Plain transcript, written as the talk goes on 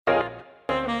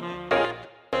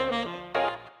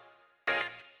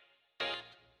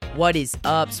What is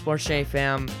up, Sports Journey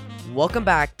fam? Welcome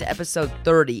back to episode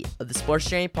 30 of the Sports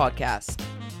Journey podcast.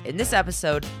 In this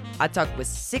episode, I talk with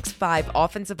 6'5"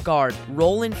 offensive guard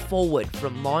Roland Fullwood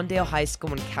from Lawndale High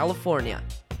School in California.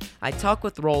 I talk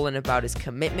with Roland about his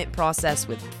commitment process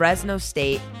with Fresno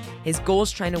State, his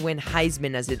goals trying to win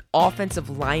Heisman as an offensive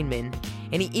lineman,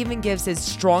 and he even gives his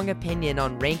strong opinion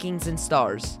on rankings and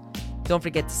stars. Don't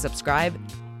forget to subscribe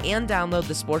and download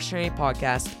the Sports Journey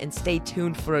podcast, and stay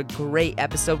tuned for a great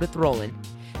episode with Roland.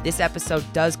 This episode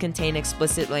does contain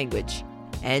explicit language.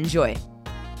 Enjoy.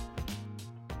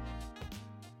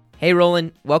 Hey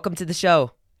Roland, welcome to the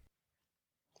show.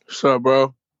 What's up,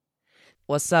 bro?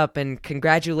 What's up, and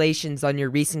congratulations on your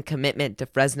recent commitment to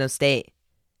Fresno State.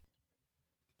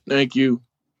 Thank you.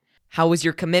 How was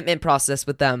your commitment process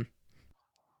with them?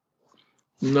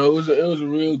 It was a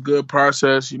real good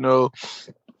process,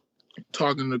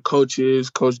 talking to coaches,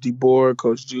 Coach DeBoer,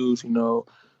 Coach Juice,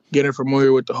 getting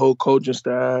familiar with the whole coaching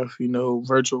staff,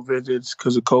 virtual visits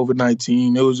because of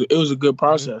COVID-19. It was a good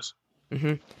process.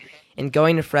 Mm-hmm. And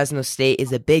going to Fresno State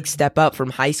is a big step up from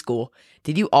high school.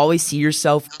 Did you always see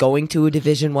yourself going to a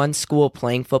Division I school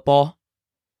playing football?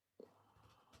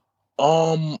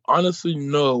 Honestly,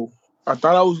 no. I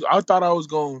thought I was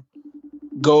going to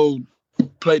go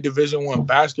play Division I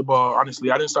basketball.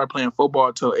 Honestly, I didn't start playing football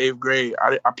until 8th grade.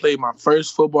 I played my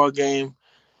first football game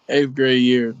 8th grade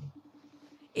year.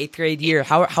 8th grade year.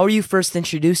 How were you first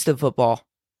introduced to football?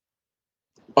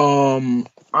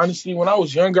 Honestly, when I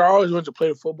was younger, I always wanted to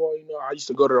play football. I used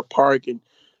to go to the park and,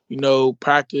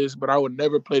 practice, but I would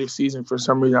never play the season. For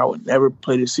some reason, I would never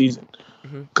play the season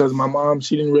because my mom,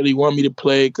 she didn't really want me to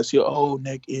play because she had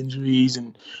neck injuries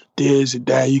and this and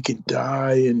that. You can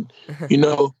die and,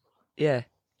 Yeah.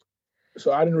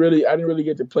 So I didn't really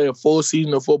get to play a full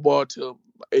season of football till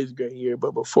 8th grade year.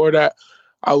 But before that,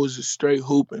 I was just straight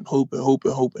hooping.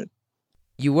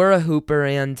 You were a hooper,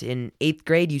 and in 8th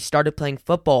grade, you started playing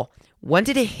football. When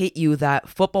did it hit you that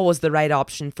football was the right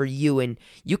option for you and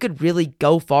you could really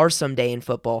go far someday in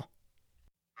football?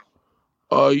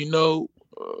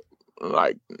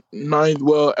 Like ninth.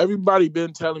 Well, everybody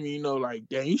been telling me,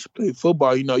 damn, you should play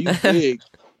football. You big,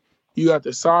 you got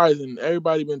the size, and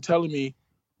everybody been telling me.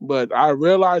 But I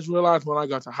realized when I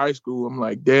got to high school, I'm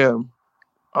like, damn,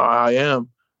 I am.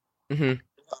 Mm-hmm.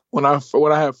 When I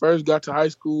had first got to high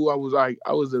school, I think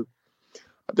I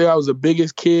was the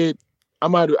biggest kid. It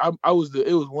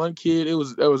was one kid.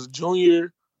 There was a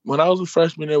junior. When I was a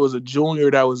freshman, there was a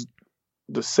junior that was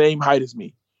the same height as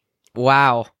me.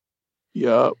 Wow.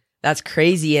 Yup. That's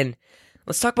crazy. And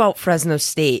let's talk about Fresno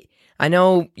State. I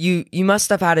know you must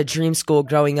have had a dream school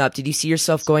growing up. Did you see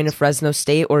yourself going to Fresno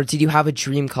State, or did you have a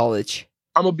dream college?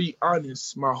 I'm gonna be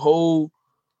honest. My whole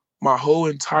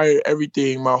entire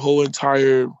everything, my whole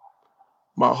throughout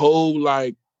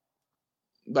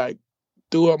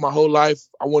my whole life,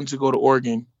 I wanted to go to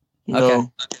Oregon. Okay.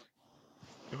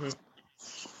 Mm-hmm.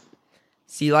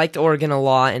 So you liked Oregon a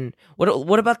lot. And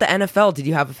what about the NFL? Did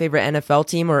you have a favorite NFL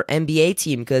team or NBA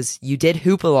team? Because you did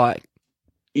hoop a lot.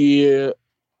 Yeah,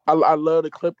 I love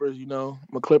the Clippers. I'm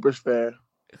a Clippers fan.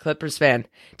 Clippers fan.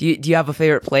 Do you have a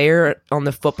favorite player on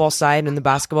the football side and the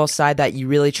basketball side that you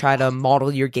really try to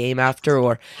model your game after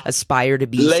or aspire to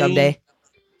be someday?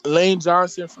 Lane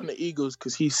Johnson from the Eagles,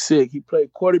 because he's sick. He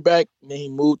played quarterback, and then he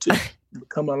moved to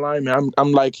become a lineman.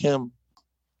 I'm like him.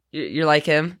 You're like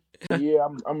him? Yeah,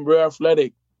 I'm real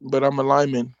athletic, but I'm a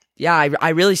lineman. Yeah, I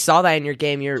really saw that in your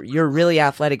game. You're a really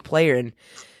athletic player. And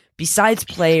besides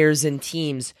players and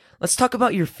teams, let's talk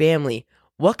about your family.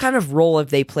 What kind of role have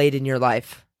they played in your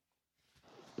life?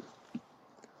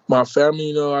 My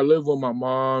family, I live with my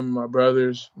mom, my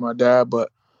brothers, my dad,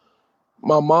 but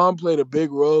my mom played a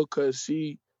big role because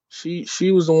she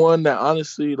was the one that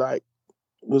honestly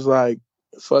was like,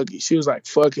 fuck it. She was like,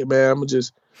 fuck it, man. I'm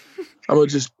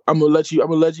gonna let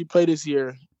you play this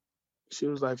year. She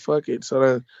was like, fuck it.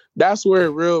 So that's where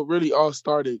it really all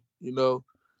started,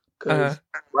 because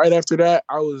right after that,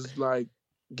 I was like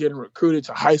getting recruited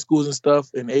to high schools and stuff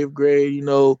in 8th grade,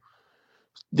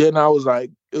 Then I was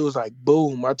like, it was like,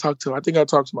 boom. I think I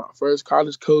talked to my first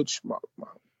college coach my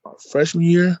freshman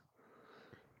year.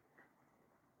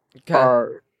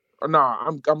 Okay.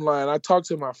 I'm lying. I talked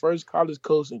to my first college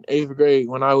coach in 8th grade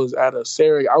when I was at a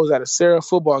Sarah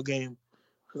football game,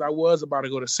 because I was about to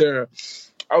go to Sarah.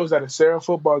 I was at a Sarah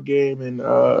football game, and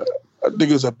I think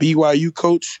it was a BYU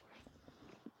coach.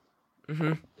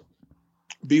 Mm-hmm.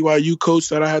 BYU coach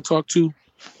that I had talked to,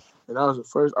 and that was the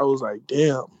first. I was like,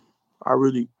 damn, I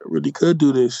really could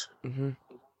do this. Mm-hmm.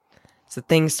 So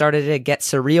things started to get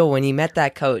surreal when you met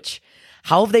that coach.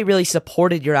 how have they really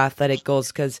supported your athletic goals?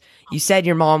 Because you said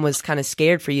your mom was kind of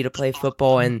scared for you to play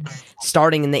football, and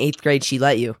starting in the 8th grade, she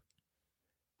let you.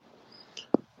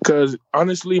 Because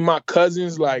honestly, my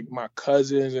cousins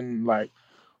and like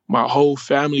my whole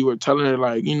family were telling her,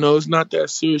 like, it's not that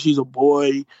serious. He's a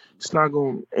boy. It's not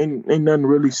ain't nothing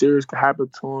really serious could happen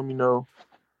to him.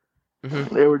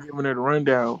 Mm-hmm. They were giving her the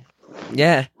rundown.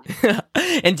 Yeah.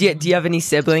 And do you have any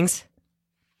siblings?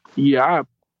 Yeah, I have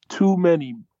too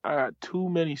many. I got too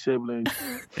many siblings.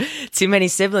 Too many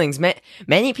siblings.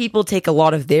 Many people take a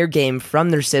lot of their game from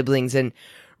their siblings and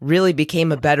really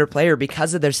became a better player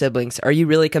because of their siblings. Are you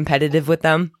really competitive with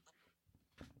them?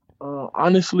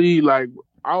 Honestly, like,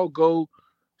 I'll go.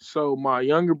 So my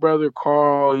younger brother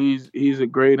Carl, he's a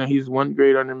grade and he's 1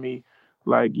 grade under me.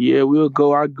 Like, yeah, we'll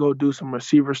go. I'd go do some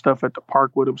receiver stuff at the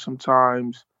park with him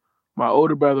sometimes. My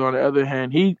older brother, on the other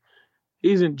hand, he's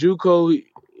in JUCO.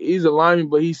 He's a lineman,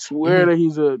 but he swear that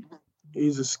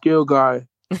he's a skill guy,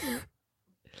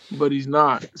 but he's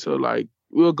not. So like,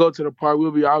 we'll go to the park.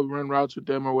 We'll be out run routes with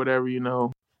them or whatever.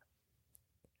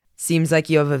 Seems like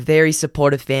you have a very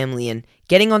supportive family. And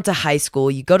getting onto high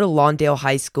school, you go to Lawndale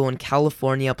High School in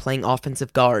California playing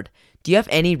offensive guard. Do you have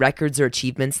any records or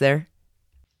achievements there?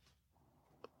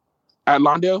 At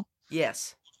Lawndale?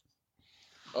 Yes.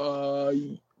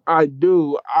 I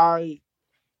do. I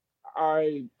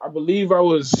believe I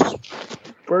was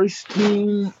first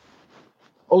team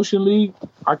Ocean League.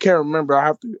 I can't remember.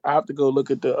 I have to go look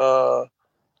at the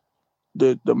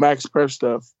Max Prep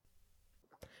stuff.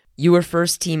 You were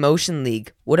first team Ocean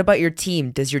League. What about your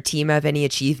team? Does your team have any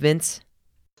achievements?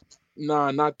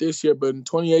 Nah, not this year, but in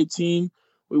 2018,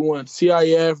 we won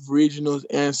CIF, regionals,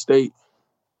 and state.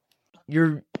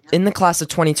 You're in the class of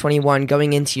 2021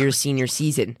 going into your senior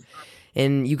season,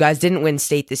 and you guys didn't win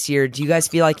state this year. Do you guys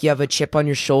feel like you have a chip on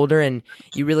your shoulder and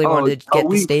you really wanted to get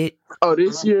the state? Oh,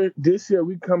 this year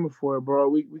we coming for it, bro.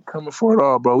 We coming for it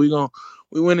all, bro.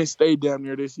 We winning state damn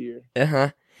near this year.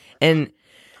 And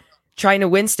trying to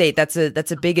win state, that's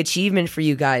a big achievement for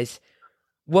you guys.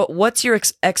 What's your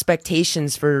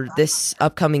expectations for this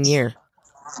upcoming year?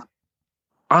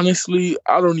 Honestly,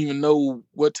 I don't even know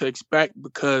what to expect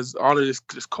because all of this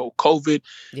COVID.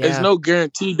 Yeah. There's no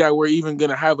guarantee that we're even going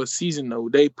to have a season, though.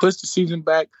 They pushed the season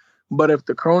back, but if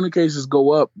the corona cases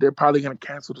go up, they're probably going to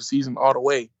cancel the season all the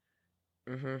way.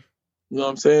 Mm-hmm. You know what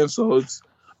I'm saying? So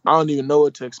I don't even know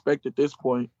what to expect at this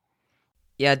point.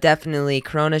 Yeah, definitely.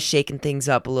 Corona's shaking things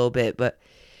up a little bit, but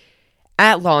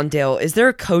at Lawndale, is there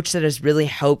a coach that has really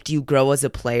helped you grow as a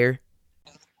player?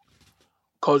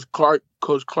 Coach Clark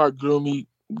grew me.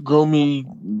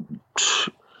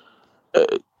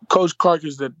 Coach Clark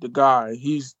is the guy.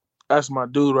 That's my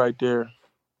dude right there.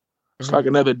 It's like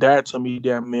another dad to me,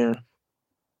 damn near.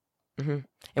 Mm-hmm.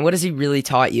 And what has he really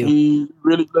taught you? He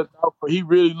really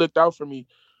looked out for me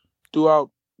throughout.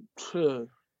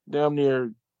 Damn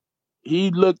near.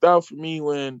 He looked out for me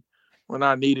when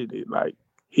I needed it. Like,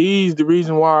 he's the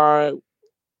reason why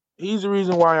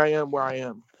I am where I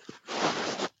am.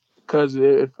 Because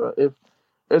if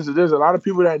there's a lot of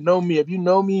people that know me. If you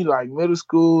know me, like middle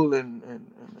school and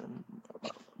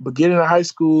beginning of high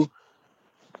school,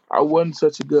 I wasn't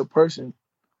such a good person.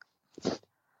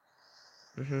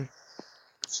 Mm-hmm.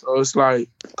 So it's like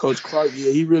Coach Clark,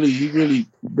 yeah, he really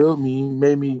built me. He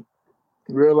made me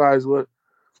realize what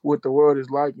the world is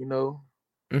like,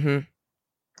 Mm-hmm.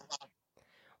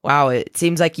 Wow, it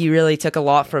seems like you really took a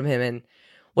lot from him. And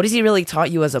what has he really taught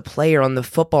you as a player on the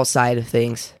football side of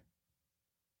things?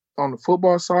 On the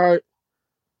football side,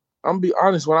 I'm gonna be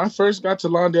honest. When I first got to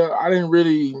Lawndale, I didn't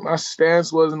really. My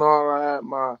stance wasn't all that.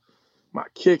 My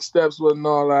kick steps wasn't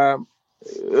all that.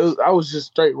 I was just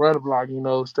straight run block,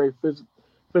 straight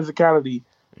physicality.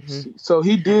 Mm-hmm. So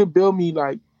he did build me.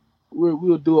 Like,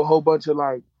 we'll do a whole bunch of,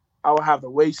 like, I would have the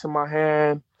weights in my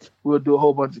hand. We'll do a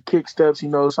whole bunch of kick steps,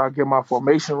 so I get my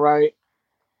formation right.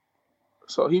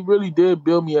 So he really did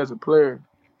build me as a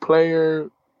player,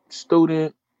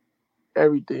 student,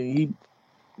 everything.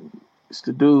 It's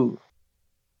the dude.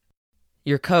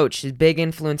 Your coach is a big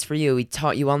influence for you. He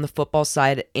taught you on the football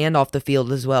side and off the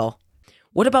field as well.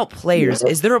 What about players?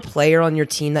 Yeah. Is there a player on your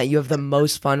team that you have the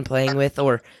most fun playing with,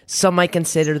 or some might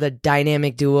consider the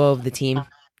dynamic duo of the team?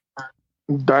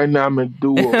 Dynamic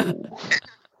duo.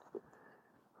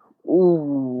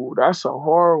 Ooh, that's a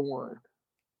hard one.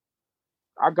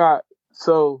 I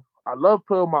love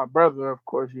playing with my brother, of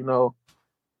course,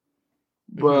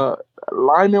 But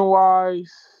lineman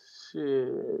wise,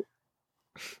 shit.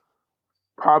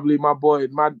 Probably my boy,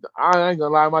 I ain't gonna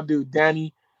lie, my dude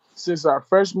Danny. Since our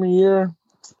freshman year,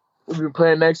 we've been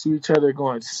playing next to each other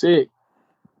going sick.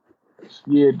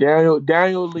 Yeah, Daniel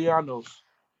Leanos.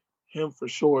 him for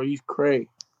sure. He's cray.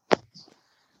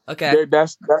 Okay.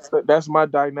 That's my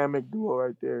dynamic duo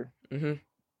right there. Mm-hmm.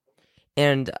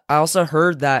 And I also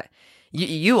heard that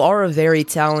you are a very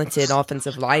talented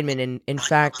offensive lineman. And in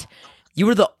fact, you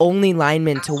were the only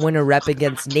lineman to win a rep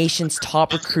against nation's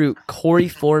top recruit, Corey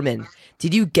Foreman.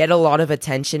 Did you get a lot of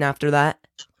attention after that?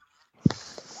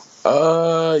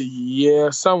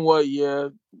 Yeah, somewhat, yeah.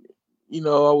 You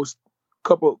know, I was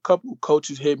couple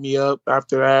coaches hit me up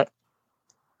after that.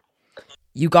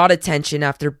 You got attention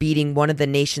after beating one of the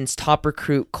nation's top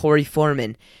recruit, Corey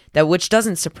Foreman, which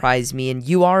doesn't surprise me, and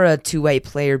you are a two-way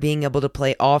player, being able to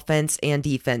play offense and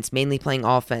defense, mainly playing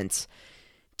offense.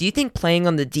 Do you think playing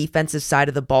on the defensive side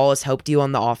of the ball has helped you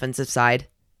on the offensive side?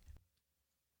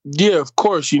 Yeah, of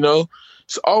course, you know.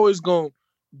 It's always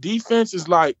defense is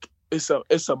like it's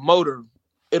a motor.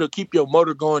 It'll keep your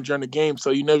motor going during the game, so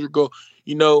you never go,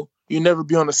 you never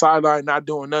be on the sideline not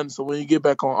doing nothing. So when you get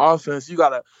back on offense, you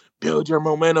gotta build your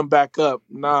momentum back up.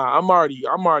 Nah, I'm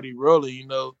already rolling, you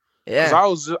know. Yeah.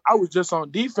 Cause I was just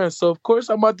on defense, so of course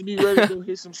I'm about to be ready to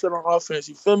hit some shit on offense.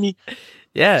 You feel me?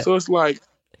 Yeah. So it's like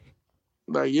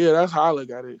yeah, that's how I look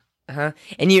at it. Uh-huh.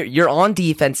 And you're on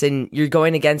defense and you're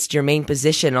going against your main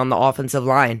position on the offensive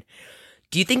line.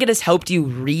 Do you think it has helped you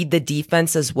read the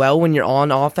defense as well when you're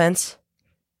on offense?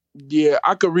 Yeah,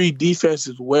 I could read defense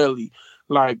as well.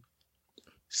 Like,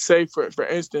 say for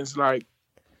instance, like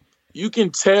you can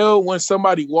tell when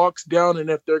somebody walks down and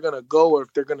if they're gonna go or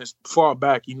if they're gonna fall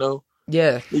back. You know.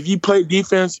 Yeah. If you play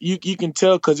defense, you can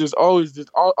tell because it's always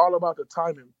all about the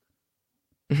timing.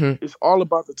 Mm-hmm. It's all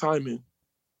about the timing.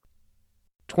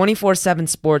 24/7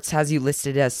 Sports has you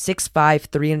listed as 6'5",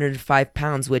 305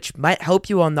 pounds, which might help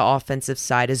you on the offensive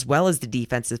side as well as the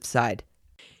defensive side.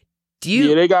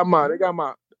 Yeah, they got my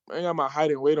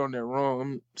height and weight on there wrong.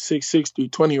 I'm 6'6",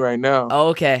 320 right now. Oh,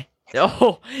 okay.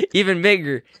 Oh, even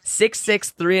bigger.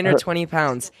 6'6", 320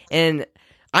 pounds. And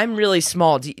I'm really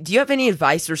small. Do you have any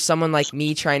advice for someone like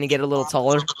me trying to get a little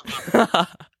taller?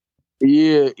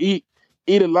 Yeah, eat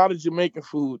a lot of Jamaican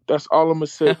food. That's all I'm gonna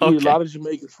say. Okay. Eat a lot of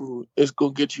Jamaican food. It's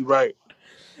gonna get you right.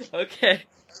 Okay.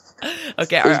 It's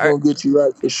gonna get you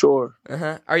right for sure.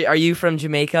 Uh-huh. Are you from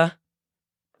Jamaica?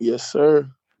 Yes, sir.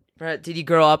 Brett, did you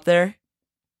grow up there?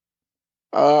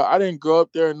 I didn't grow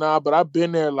up there now, but I've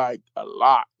been there like a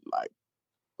lot. Like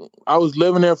I was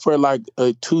living there for like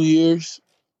 2 years.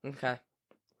 Okay.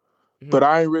 Mm-hmm. But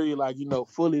I ain't really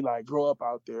fully grow up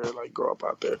out there.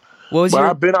 But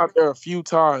I've been out there a few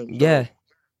times. Yeah.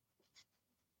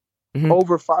 Mm-hmm.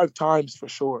 Over 5 times for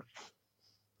sure.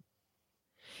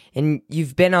 And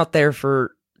you've been out there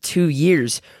for 2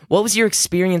 years. What was your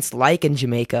experience like in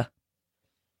Jamaica?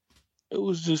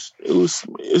 It's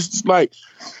just like,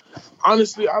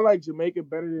 honestly, I like Jamaica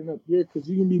better than up here because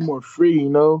you can be more free, you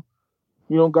know?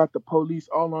 You don't got the police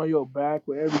all on your back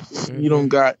with everything. Mm-hmm. You don't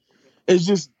got, it's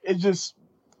just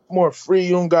more free.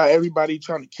 You don't got everybody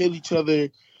trying to kill each other,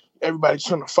 everybody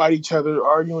trying to fight each other,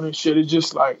 arguing and shit. It's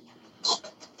just like,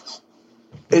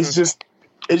 it's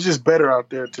just better out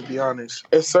there, to be honest.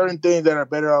 There's certain things that are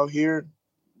better out here,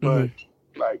 but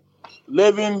like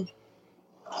living,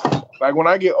 like when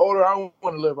I get older, I don't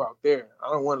want to live out there.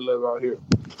 I don't want to live out here.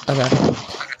 Okay.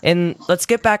 And let's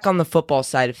get back on the football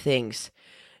side of things.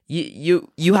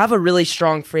 You have a really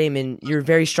strong frame and you're a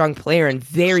very strong player and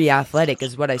very athletic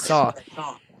is what I saw.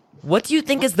 What do you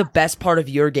think is the best part of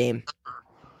your game?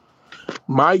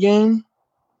 My game?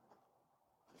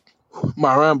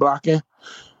 My run blocking.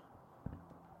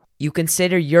 You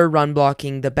consider your run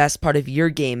blocking the best part of your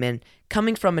game, and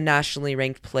coming from a nationally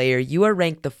ranked player, you are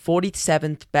ranked the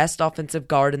 47th best offensive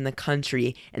guard in the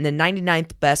country and the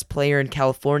 99th best player in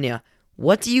California.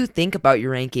 What do you think about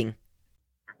your ranking?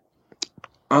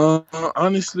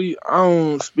 Honestly, I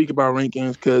don't speak about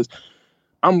rankings because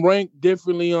I'm ranked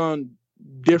differently on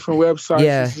different websites.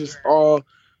 Yeah. It's just all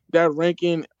that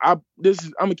ranking. I'm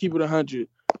gonna keep it 100.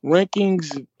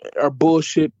 Rankings are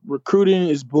bullshit. Recruiting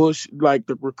is bullshit. Like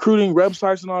the recruiting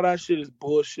websites and all that shit is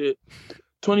bullshit.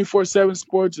 24/7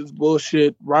 Sports is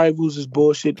bullshit. Rivals is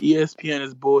bullshit. ESPN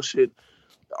is bullshit.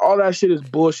 All that shit is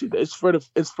bullshit. It's for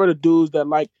the dudes that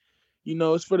like,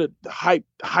 it's for the hype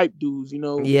dudes,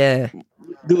 Yeah.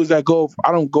 Dudes that go.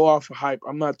 I don't go off of hype.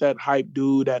 I'm not that hype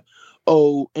dude that,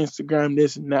 Instagram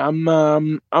this and that.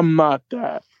 I'm not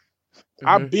that. Mm-hmm.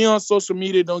 I be on social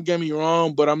media, don't get me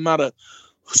wrong, but I'm not a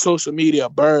social media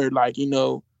bird, like,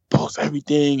 post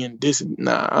everything and this and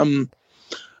nah.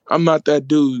 I'm not that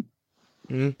dude.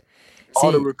 Mm-hmm.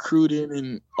 All the recruiting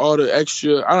and all the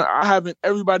extra. I haven't.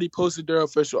 Everybody posted their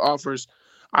official offers.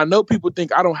 I know people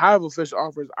think I don't have official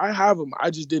offers. I have them. I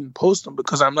just didn't post them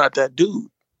because I'm not that dude.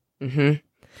 Mm-hmm.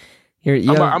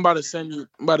 I'm about to send you.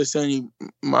 I'm about to send you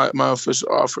my official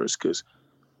offers because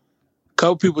a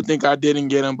couple people think I didn't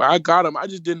get them, but I got them. I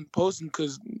just didn't post them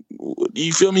because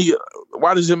you feel me.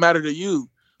 Why does it matter to you?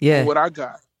 Yeah. What I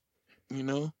got, you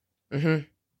know. Mm-hmm.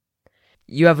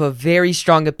 You have a very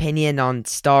strong opinion on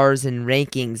stars and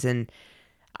rankings, and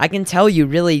I can tell you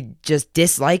really just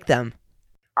dislike them.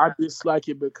 I dislike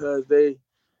it because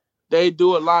they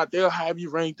do a lot. They'll have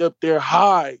you ranked up there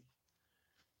high.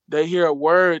 They hear a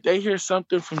word, they hear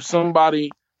something from somebody.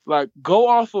 Like go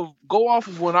off of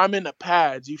when I'm in the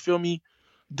pads. You feel me?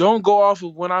 Don't go off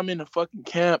of when I'm in the fucking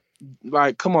camp.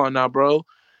 Like, come on now, bro.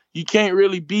 You can't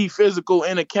really be physical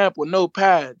in a camp with no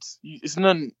pads. It's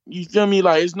nothing. You feel me?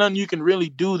 Like it's nothing you can really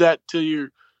do that to your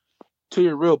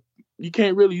real. You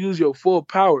can't really use your full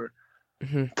power.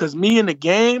 Mm-hmm. Cause me in the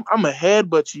game, I'm a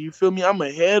headbutt you. You feel me? I'm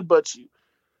a headbutt you.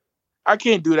 I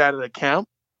can't do that at a camp.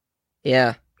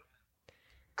 Yeah.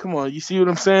 Come on, you see what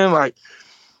I'm saying? Like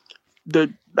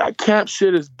that camp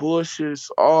shit is bullshit.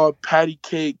 It's all patty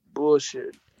cake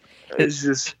bullshit. It's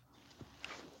just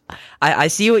I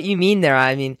see what you mean there.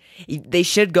 I mean, they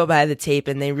should go by the tape,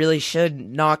 and they really should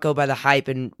not go by the hype,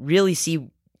 and really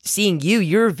seeing you.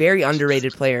 You're a very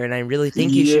underrated player, and I really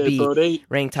think you should be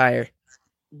ranked higher.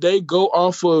 They go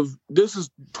off of this is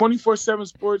 24/7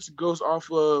 Sports goes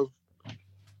off of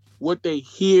what they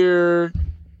hear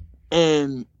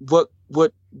and what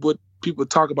people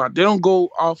talk about. They don't go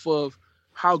off of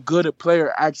how good a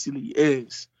player actually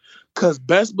is. Cause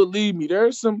best believe me,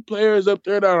 there's some players up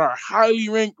there that are highly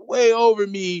ranked way over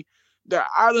me that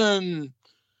I done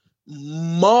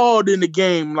mauled in the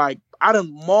game. Like I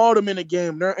done mauled them in the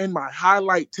game. They're in my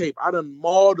highlight tape. I done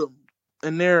mauled them.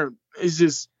 And it's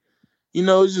just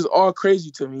all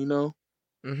crazy to me, you know?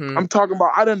 Mm-hmm. I'm talking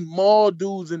about I done mauled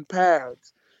dudes in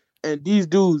pads. And these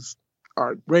dudes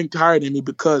are ranked higher than me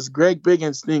because Greg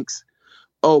Biggins thinks,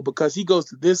 because he goes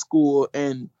to this school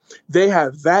and they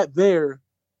have that there,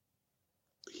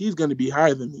 he's going to be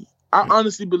higher than me. I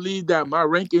honestly believe that my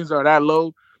rankings are that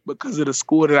low because of the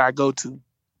school that I go to.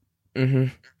 Mm-hmm.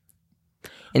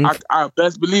 And I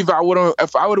best believe if I would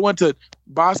have went to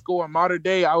Bosco or Mater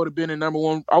Dei, I would have been the number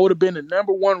one. I would have been the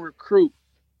number one recruit.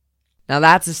 Now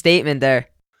that's a statement there.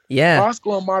 Yeah.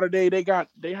 Bosco and Mater Dei,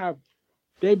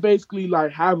 they basically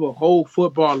like have a whole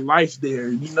football life there.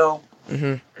 You know,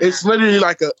 Mm-hmm. It's literally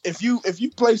like if you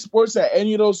play sports at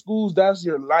any of those schools, that's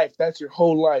your life. That's your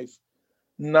whole life.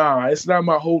 Nah, it's not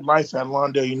my whole life at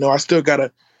Lawndale. You know, I still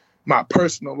got my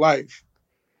personal life.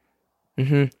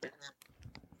 Mm-hmm.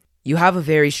 You have a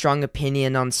very strong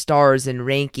opinion on stars and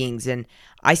rankings, and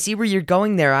I see where you're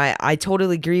going there. I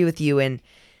totally agree with you. And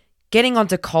getting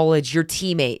onto college, your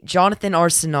teammate, Jonathan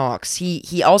Arsenault,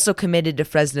 he also committed to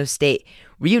Fresno State.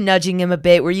 Were you nudging him a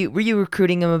bit? Were you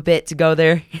recruiting him a bit to go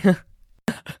there?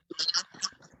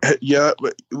 Yeah,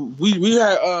 but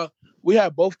we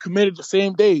had both committed the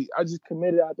same day. I just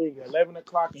committed, I think, at 11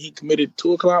 o'clock, and he committed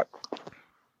 2 o'clock.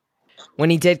 When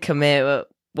he did commit,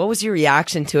 what was your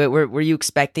reaction to it? Were you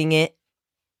expecting it?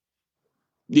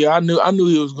 Yeah, I knew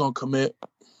he was going to commit.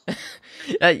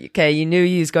 Okay, you knew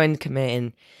he was going to commit,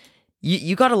 and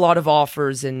you got a lot of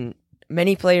offers, and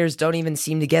many players don't even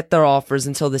seem to get their offers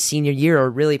until the senior year or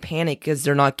really panic because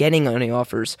they're not getting any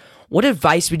offers. What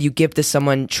advice would you give to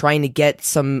someone trying to get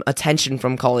some attention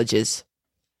from colleges?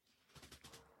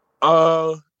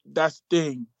 That's the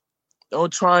thing.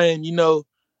 Don't try and,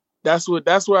 that's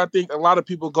where I think a lot of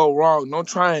people go wrong. Don't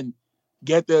try and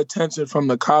get the attention from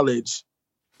the college.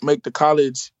 Make the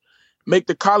college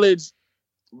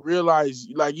realize,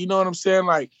 like, you know what I'm saying?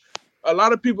 Like, a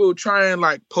lot of people try and,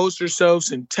 like, post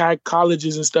themselves and tag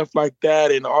colleges and stuff like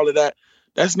that and all of that.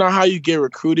 That's not how you get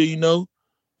recruited, you know?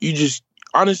 You just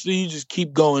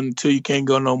keep going until you can't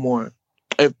go no more.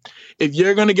 If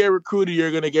you're going to get recruited,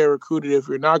 you're going to get recruited. If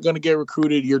you're not going to get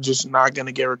recruited, you're just not going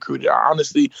to get recruited.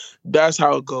 Honestly, that's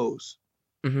how it goes.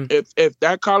 Mm-hmm. If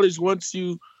that college wants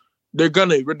you, they're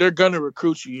gonna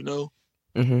recruit you, you know?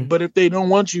 Mm-hmm. But if they don't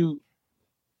want you,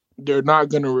 they're not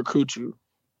going to recruit you.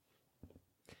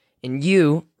 And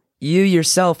you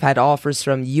yourself had offers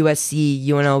from USC,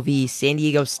 UNLV, San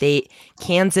Diego State,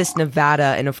 Kansas,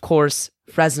 Nevada, and of course,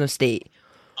 Fresno State.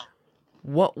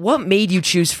 What made you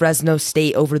choose Fresno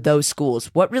State over those schools?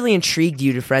 What really intrigued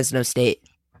you to Fresno State?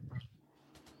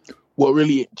 What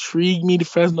really intrigued me to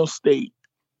Fresno State?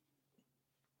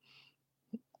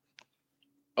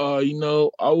 I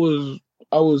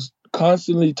was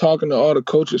constantly talking to all the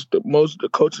coaches, most of the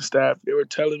coaching staff. They were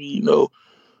telling me,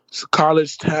 it's a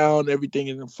college town, everything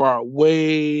isn't far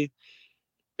away.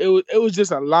 It was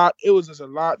just a lot. It was just a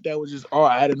lot that was just all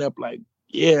adding up. Like,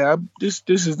 yeah, this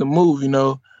is the move,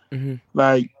 Mm-hmm.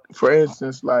 Like, for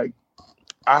instance, like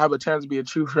I have a chance to be a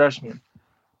true freshman.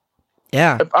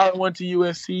 Yeah. If I went to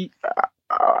USC,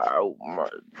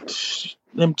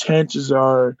 them chances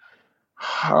are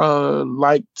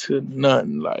like to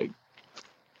none. Like,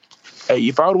 hey,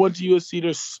 if I would went to USC,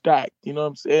 they're stacked. You know what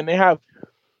I'm saying? They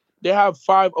have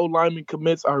 5 O lineman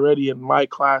commits already in my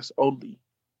class only,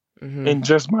 in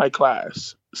just my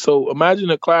class. So imagine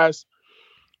a class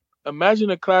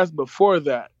before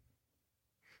that.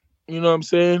 You know what I'm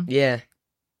saying? Yeah.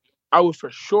 I would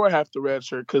for sure have to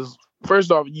redshirt because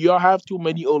first off, y'all have too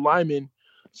many O linemen.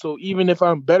 So even if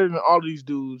I'm better than all these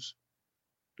dudes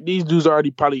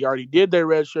probably already did their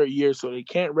redshirt year, so they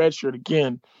can't redshirt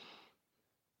again.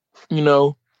 You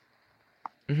know,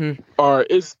 or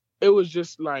it was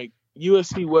just like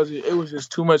USC wasn't. It was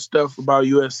just too much stuff about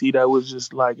USC that was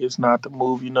just like it's not the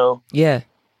move. You know. Yeah.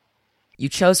 You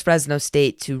chose Fresno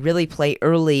State to really play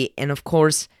early and, of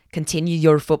course, continue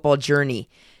your football journey.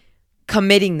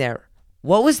 Committing there,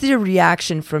 what was the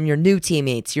reaction from your new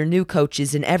teammates, your new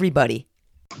coaches, and everybody?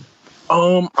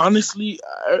 Honestly,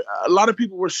 a lot of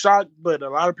people were shocked, but a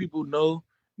lot of people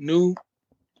knew.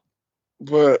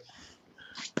 But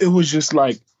it was just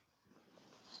like,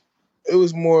 it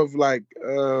was more of like,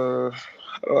 how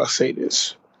do I say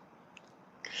this?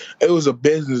 It was a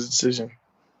business decision.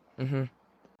 It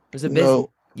was a business.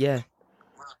 Yeah.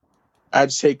 I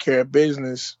had to take care of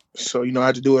business, so I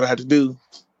had to do what I had to do.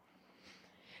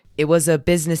 It was a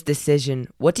business decision.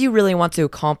 What do you really want to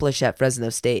accomplish at Fresno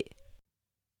State?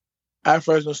 At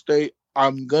Fresno State,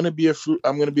 I'm gonna be a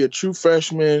true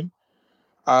freshman.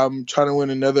 I'm trying to win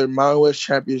another Mountain West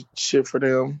championship for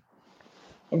them.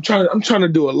 I'm trying to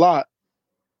do a lot.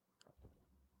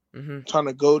 Trying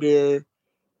to go there.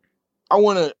 I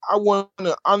wanna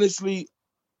honestly,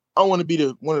 I want to be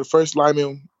one of the first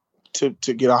linemen to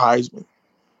get a Heisman.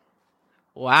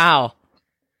 Wow.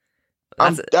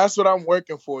 That's what I'm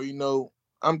working for.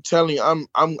 I'm telling you,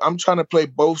 I'm trying to play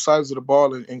both sides of the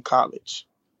ball in college.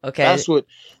 Okay. That's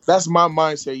my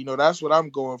mindset. That's what I'm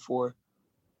going for.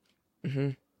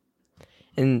 But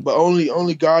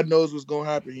only God knows what's going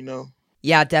to happen.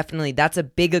 Yeah, definitely. That's a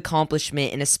big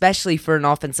accomplishment, and especially for an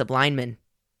offensive lineman.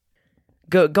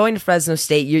 Going to Fresno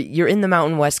State, you're in the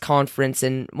Mountain West Conference,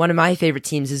 and one of my favorite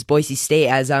teams is Boise State,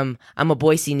 as I'm a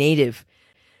Boise native.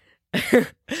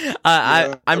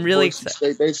 I'm really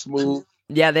excited. They smooth.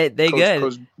 Yeah, they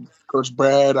good. Coach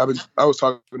Brad. I was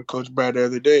talking to Coach Brad the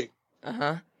other day.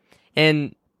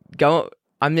 And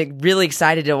I'm really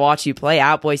excited to watch you play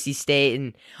at Boise State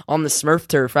and on the Smurf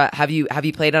turf. Have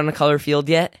you played on a color field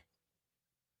yet?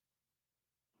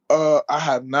 I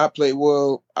have not played.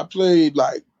 Well, I played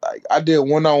like I did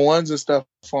one-on-ones and stuff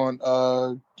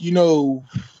on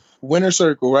Winter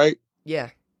Circle, right? Yeah.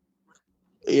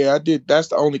 Yeah, I did. That's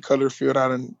the only color field I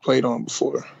done played on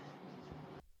before.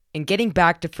 And getting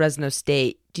back to Fresno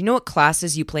State, do you know what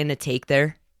classes you plan to take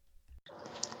there?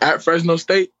 At Fresno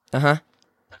State?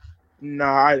 No,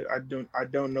 I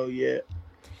don't know yet.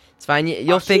 It's fine.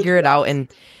 You'll figure it out.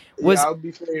 And I'll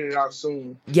be figuring it out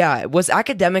soon. Yeah, was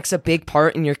academics a big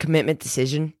part in your commitment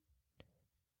decision?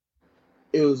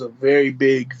 It was a very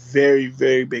big, very,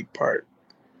 very big part.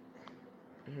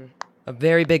 A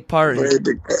very big part. Very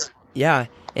big part. Yeah.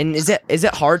 And is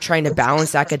it hard trying to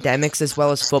balance academics as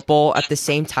well as football at the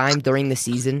same time during the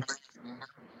season?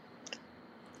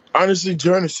 Honestly,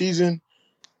 during the season,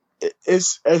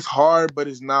 it's hard, but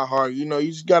it's not hard. You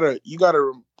just gotta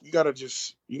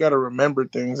remember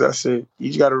things. That's it. You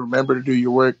just gotta remember to do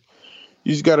your work.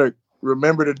 You just gotta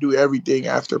remember to do everything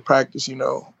after practice.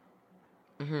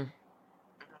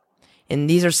 And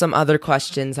these are some other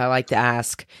questions I like to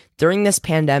ask. During this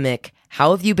pandemic,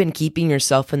 how have you been keeping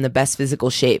yourself in the best physical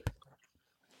shape?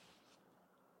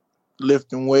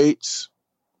 Lifting weights,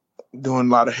 doing a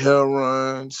lot of hill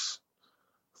runs,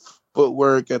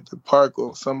 footwork at the park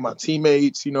with some of my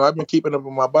teammates. I've been keeping up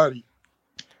with my body.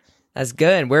 That's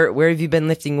good. Where have you been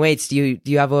lifting weights? Do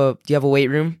you have a weight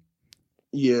room?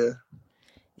 Yeah.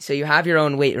 So you have your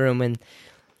own weight room, and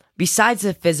besides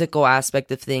the physical aspect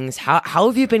of things, how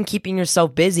have you been keeping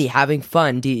yourself busy, having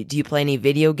fun? Do you play any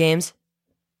video games?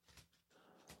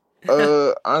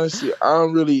 Honestly, I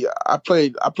don't really. I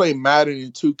play Madden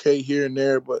and 2K here and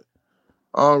there, but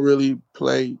I don't really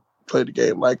play the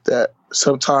game like that.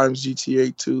 Sometimes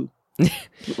GTA too,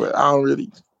 but I don't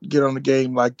really get on the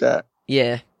game like that.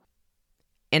 Yeah.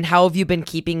 And how have you been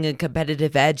keeping a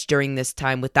competitive edge during this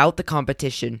time without the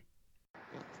competition?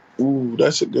 Ooh,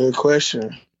 that's a good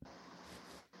question.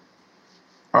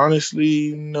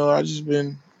 Honestly, I just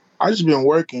been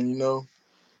working.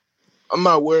 I'm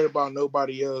not worried about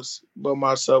nobody else but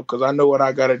myself because I know what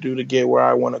I got to do to get where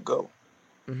I want to go.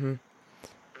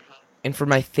 And for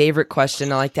my favorite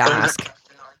question I like to ask,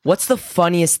 What's the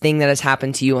funniest thing that has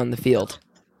happened to you on the field?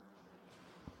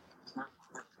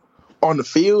 On the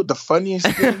field, the funniest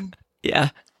thing? Yeah.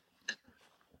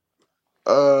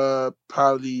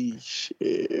 Probably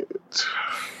shit.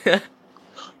 It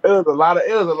was a lot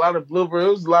of bloopers. It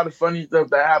was a lot of funny stuff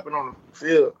that happened on the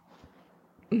field.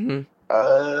 Mm-hmm.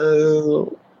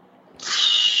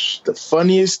 The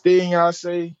funniest thing I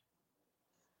say.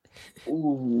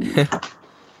 Ooh,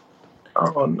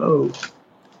 I don't know.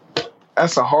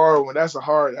 That's a hard one. I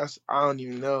don't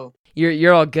even know.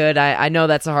 You're all good. I know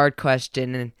that's a hard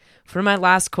question. And for my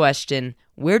last question,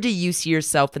 where do you see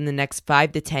yourself in the next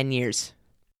 5 to 10 years?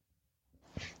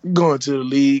 Going to the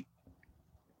league.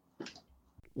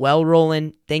 Well,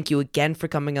 Roland, thank you again for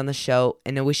coming on the show,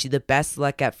 and I wish you the best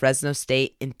luck at Fresno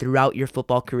State and throughout your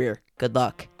football career. Good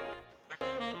luck.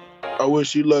 I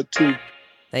wish you luck too.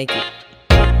 Thank you.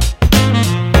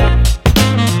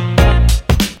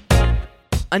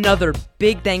 Another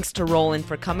big thanks to Roland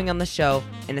for coming on the show,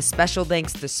 and a special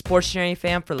thanks to Sports Sharing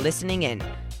Fam for listening in.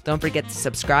 Don't forget to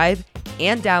subscribe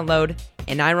and download,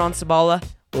 and Iron Sabala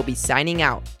will be signing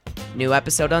out. New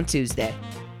episode on Tuesday.